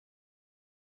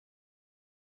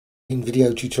In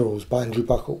video tutorials by Andrew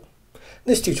Buckle. In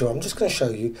this tutorial I'm just going to show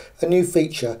you a new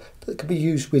feature that can be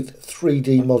used with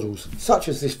 3D models such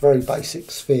as this very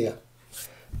basic sphere.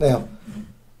 Now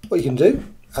what you can do,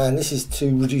 and this is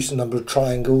to reduce the number of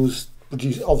triangles,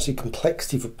 reduce obviously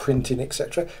complexity for printing,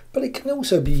 etc., but it can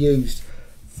also be used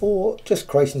for just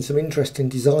creating some interesting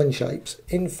design shapes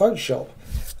in Photoshop.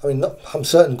 I mean, I'm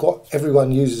certain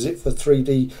everyone uses it for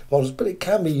 3D models, but it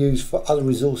can be used for other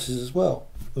resources as well.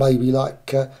 Maybe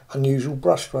like unusual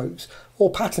brushstrokes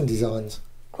or pattern designs.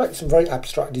 Create some very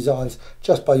abstract designs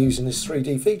just by using this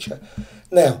 3D feature.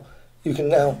 Now, you can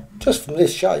just from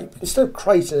this shape, instead of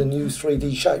creating a new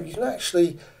 3D shape, you can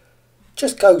actually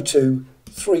just go to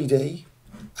 3D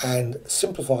and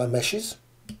simplify meshes,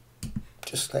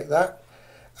 just like that,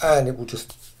 and it will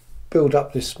just build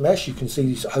up this mesh. You can see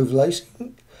these overlays.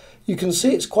 You can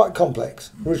see it's quite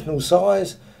complex. Original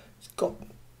size,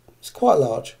 it's quite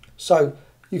large. So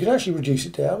you can actually reduce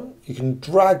it down. You can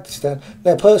drag this down.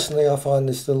 Now, personally, I find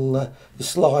this little this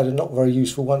slider not very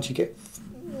useful once you get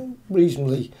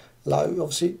reasonably low.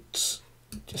 Obviously,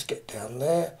 just get down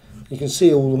there. You can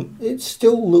see all them. It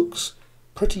still looks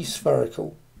pretty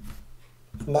spherical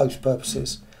for most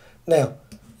purposes. Now,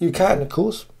 you can, of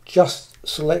course, just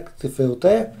select the field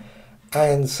there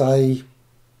and say,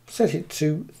 set it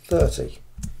to 30.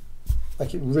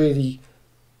 Make it really,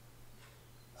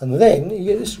 and then you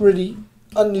get this really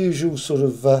unusual sort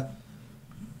of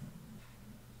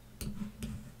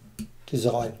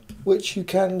design, which you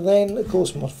can then of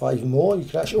course modify even more. You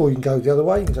can actually, or you can go the other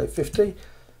way, you can say 50,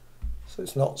 so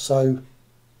it's not so,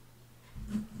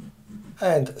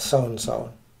 and so on and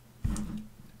so on.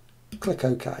 Click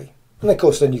OK, and of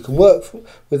course then you can work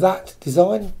with that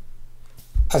design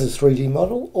as a 3D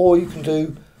model, or you can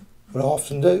do what I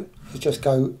often do, is just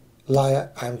go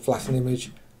layer and flatten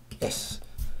image, yes,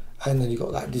 and then you've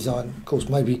got that design. Of course,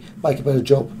 maybe make a better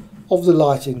job of the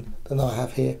lighting than I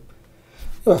have here.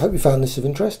 Anyway, I hope you found this of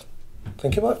interest.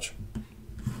 Thank you much.